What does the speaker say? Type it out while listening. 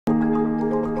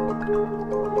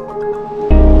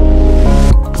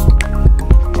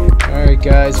Alright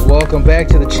guys, welcome back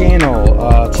to the channel.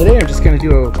 Today I'm just going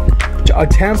to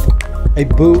attempt a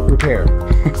boot repair.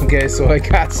 Okay, so I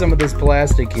got some of this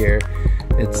plastic here.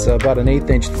 It's about an 1/8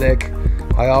 inch thick.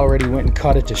 I already went and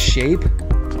cut it to shape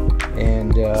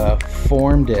and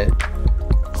formed it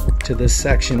to this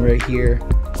section right here,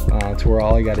 to where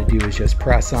all I got to do is just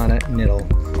press on it and it'll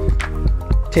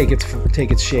take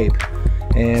its shape.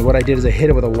 And what I did is I hit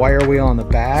it with a wire wheel on the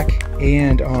back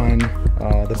and on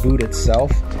the boot itself,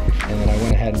 and then I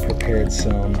went ahead and prepared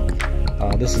some.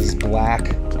 This is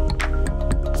black.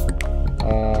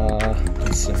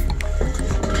 Let's see.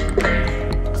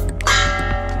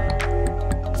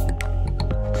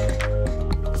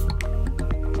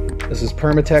 This is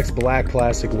Permatex black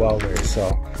plastic welder.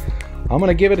 So I'm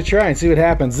gonna give it a try and see what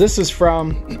happens. This is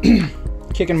from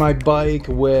kicking my bike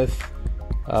with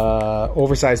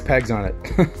oversized pegs on it.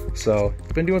 So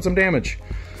it's been doing some damage.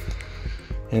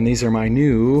 And these are my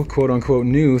new, quote-unquote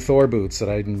new Thor boots that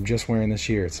I'm just wearing this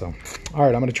year. So, all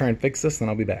right, I'm gonna try and fix this, then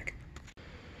I'll be back.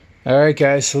 All right,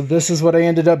 guys, so this is what I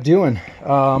ended up doing.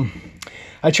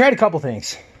 I tried a couple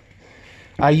things.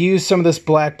 I used some of this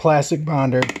black plastic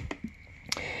bonder.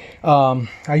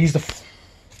 I used a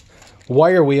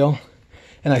wire wheel,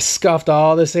 and I scuffed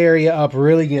all this area up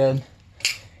really good.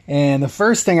 And the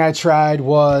first thing I tried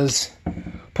was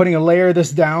putting a layer of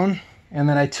this down, and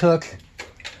then I took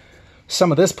some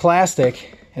of this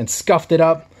plastic and scuffed it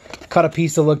up, cut a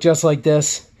piece to look just like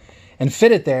this, and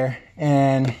fit it there.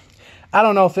 And I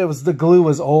don't know if it was the glue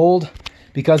was old,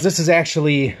 because this is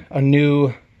actually a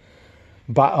new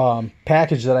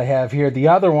package that I have here. The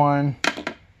other one,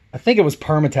 I think it was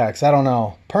Permatex. I don't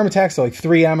know. Permatex, like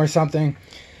 3M or something.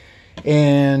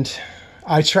 And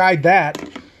I tried that,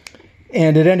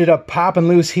 and it ended up popping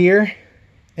loose here,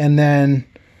 and then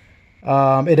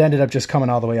it ended up just coming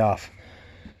all the way off.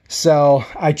 So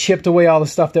I chipped away all the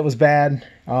stuff that was bad,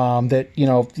 that, you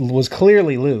know, was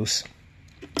clearly loose.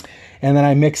 And then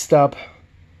I mixed up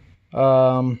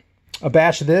a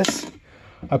batch of this.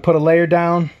 I put a layer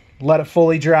down, let it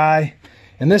fully dry.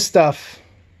 And this stuff,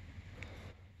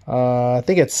 I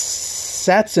think it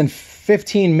sets in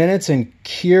 15 minutes and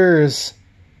cures,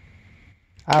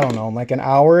 I don't know, like an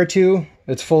hour or two.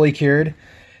 It's fully cured.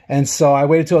 And so I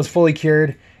waited till it was fully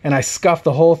cured, and I scuffed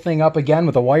the whole thing up again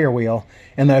with a wire wheel,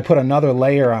 and then I put another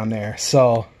layer on there.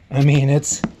 So, I mean,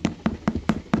 it's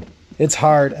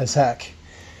hard as heck.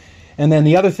 And then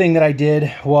the other thing that I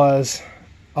did was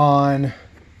on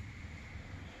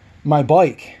my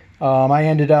bike. I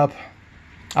ended up,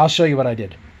 I'll show you what I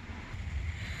did.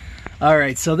 All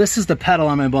right, so this is the pedal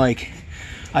on my bike.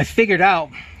 I figured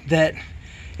out that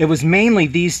it was mainly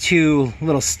these two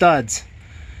little studs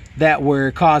that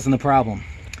were causing the problem.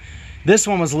 This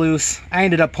one was loose. I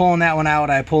ended up pulling that one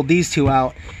out. I pulled these two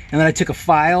out, and then I took a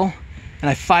file and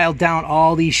I filed down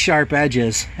all these sharp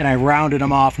edges, and I rounded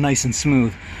them off nice and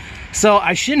smooth. So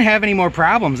I shouldn't have any more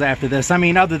problems after this. I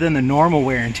mean, other than the normal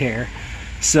wear and tear.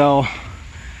 So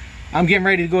I'm getting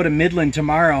ready to go to Midland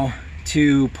tomorrow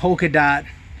to Polka Dot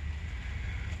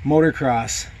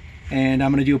Motocross, and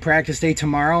I'm going to do a practice day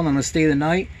tomorrow, and I'm going to stay the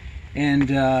night and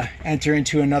enter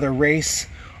into another race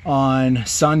on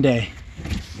Sunday.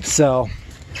 So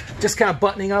just kind of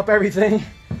buttoning up everything.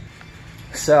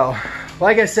 So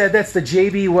like I said, that's the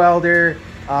JB Welder,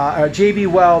 JB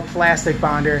Weld plastic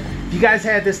bonder. If you guys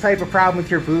had this type of problem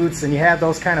with your boots and you have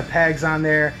those kind of pegs on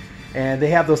there and they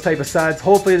have those type of studs,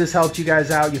 hopefully this helped you guys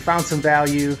out. You found some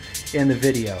value in the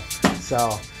video.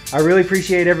 So I really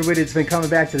appreciate everybody that's been coming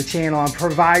back to the channel. I'm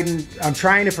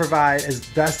trying to provide as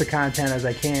best the content as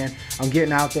I can. I'm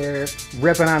getting out there,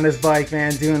 ripping on this bike,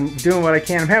 man, doing what I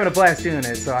can. I'm having a blast doing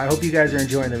it, so I hope you guys are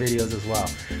enjoying the videos as well.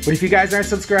 But if you guys aren't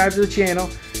subscribed to the channel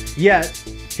yet,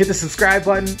 hit the subscribe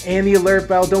button and the alert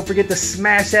bell. Don't forget to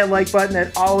smash that like button.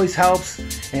 That always helps.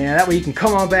 And that way you can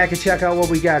come on back and check out what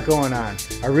we got going on.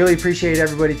 I really appreciate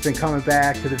everybody that's been coming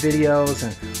back to the videos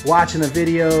and watching the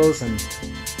videos and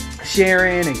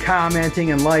sharing and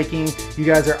commenting and liking. You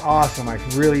guys are awesome. I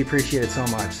really appreciate it so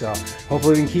much. So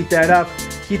hopefully we can keep that up,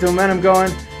 keep the momentum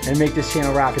going, and make this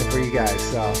channel rocking for you guys.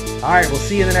 So all right, we'll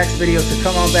see you in the next video. So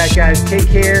come on back, guys. Take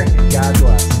care, and God bless.